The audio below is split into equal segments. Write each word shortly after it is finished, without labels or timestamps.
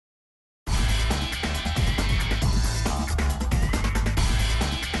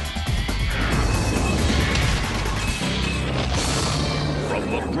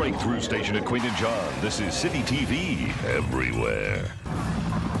breakthrough station at Queen and John. This is CityTV everywhere.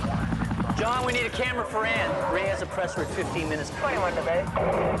 John, we need a camera for Ann. Ray has a presser at 15 minutes. 21 today.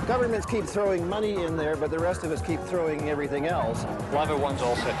 Governments keep throwing money in there, but the rest of us keep throwing everything else. Level one's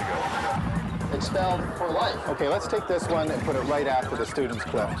all set to go. Expelled for life. Okay, let's take this one and put it right after the student's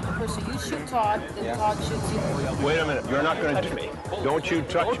clip. So you shoot Todd, then Todd shoots you. Wait a minute, you're not going to touch me. Don't you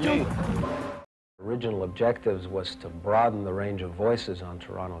touch me. Original objectives was to broaden the range of voices on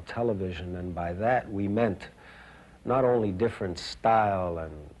Toronto television, and by that we meant not only different style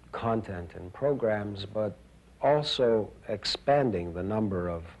and content in programs, but also expanding the number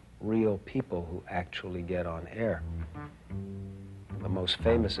of real people who actually get on air. The most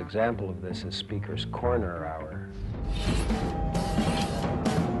famous example of this is Speaker's Corner Hour.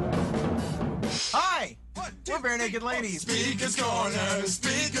 Hi! We're Bare Naked Ladies. Speaker's Corner,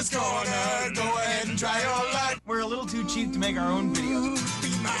 Speaker's Corner, go ahead and try your luck. We're a little too cheap to make our own videos. Be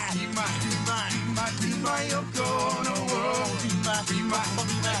mine, be mine, be mine, be my Yoko, no, be mine, be mine,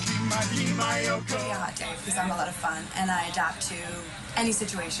 be my Yoko. It's a hot day because I'm a lot of fun and I adapt to any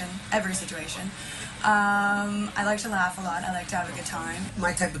situation, every situation. I like to laugh a lot. I like to have a good time.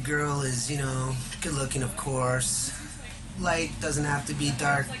 My type of girl is, you know, good looking, of course. Light doesn't have to be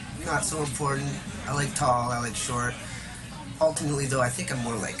dark, not so important. I like tall, I like short. Ultimately, though, I think I'm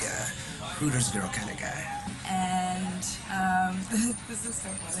more like a Hooters girl kind of guy. And, this is so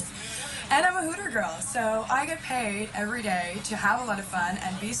funny. And I'm a Hooter girl, so I get paid every day to have a lot of fun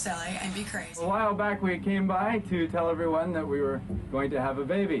and be silly and be crazy. A while back we came by to tell everyone that we were going to have a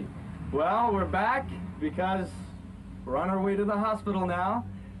baby. Well, we're back because we're on our way to the hospital now.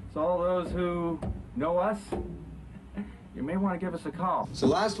 So all those who know us, you may want to give us a call. So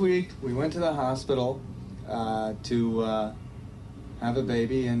last week we went to the hospital to have a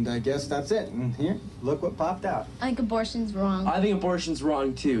baby, and I guess that's it. And here, look what popped out. I think abortion's wrong. I think abortion's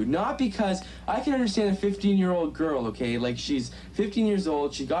wrong too. Not because I can understand a 15-year-old girl, okay? Like, she's 15 years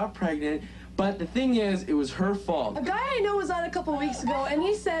old, she got pregnant, but the thing is, it was her fault. A guy I know was on a couple weeks ago, and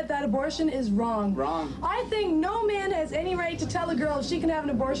he said that abortion is wrong. Wrong. I think no man has any right to tell a girl if she can have an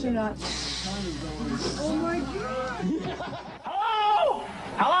abortion or not. Oh my God. Hello?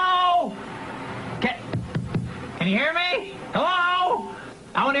 Hello? Can you hear me? Hello?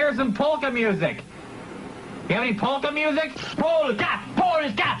 I want to hear some polka music. You have any polka music? Polka,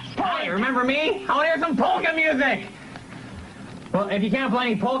 polka, polka. Hey, remember me? I want to hear some polka music. Well, if you can't play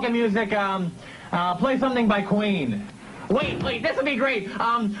any polka music, play something by Queen. Wait, this would be great.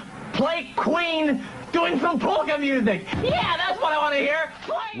 Play Queen doing some polka music. Yeah, that's what I want to hear.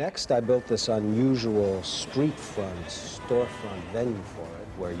 Play. Next, I built this unusual street front, storefront venue for it,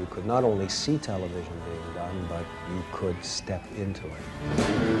 where you could not only see television being done, but you could step into it.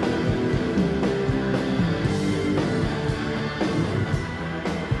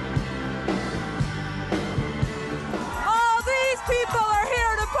 All these people are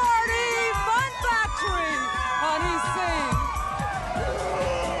here to party! Fun Factory on East Scene.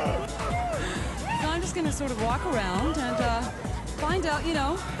 So I'm just going to sort of walk around and find out, you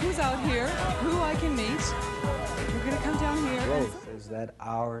know, who's out here, who I can meet. We're going to come down here. Growth is that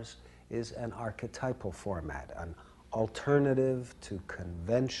ours is an archetypal format, an alternative to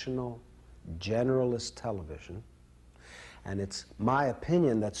conventional generalist television. And it's my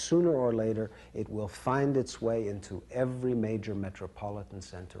opinion that sooner or later it will find its way into every major metropolitan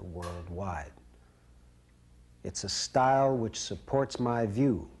center worldwide. It's a style which supports my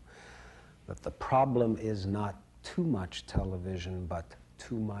view that the problem is not too much television, but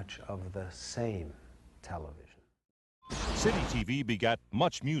too much of the same television. CityTV begat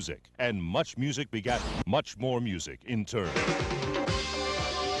much music, and much music begat much more music in turn.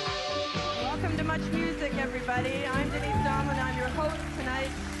 Welcome to Much Music, everybody. I'm Denise Donlin. I'm your host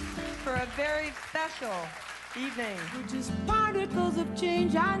tonight for a very special evening. We're just particles of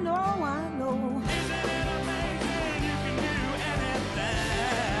change, I know.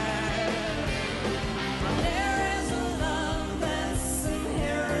 There is a love that's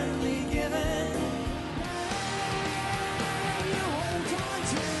inherently given.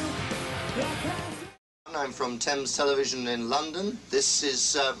 I'm from Thames Television in London. This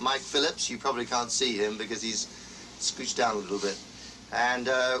is Mike Phillips. You probably can't see him because he's scooched down a little bit. And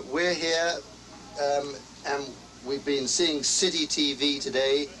we're here, and we've been seeing CityTV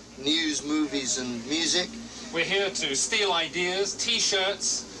today, news, movies, and music. We're here to steal ideas,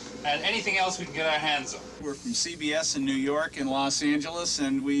 T-shirts, and anything else we can get our hands on. We're from CBS in New York and Los Angeles,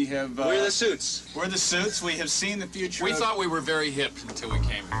 and we have... we're the Suits. We're the Suits. We have seen the future We thought we were very hip until we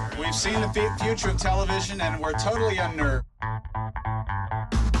came here. We've seen the future of television, and we're totally unnerved.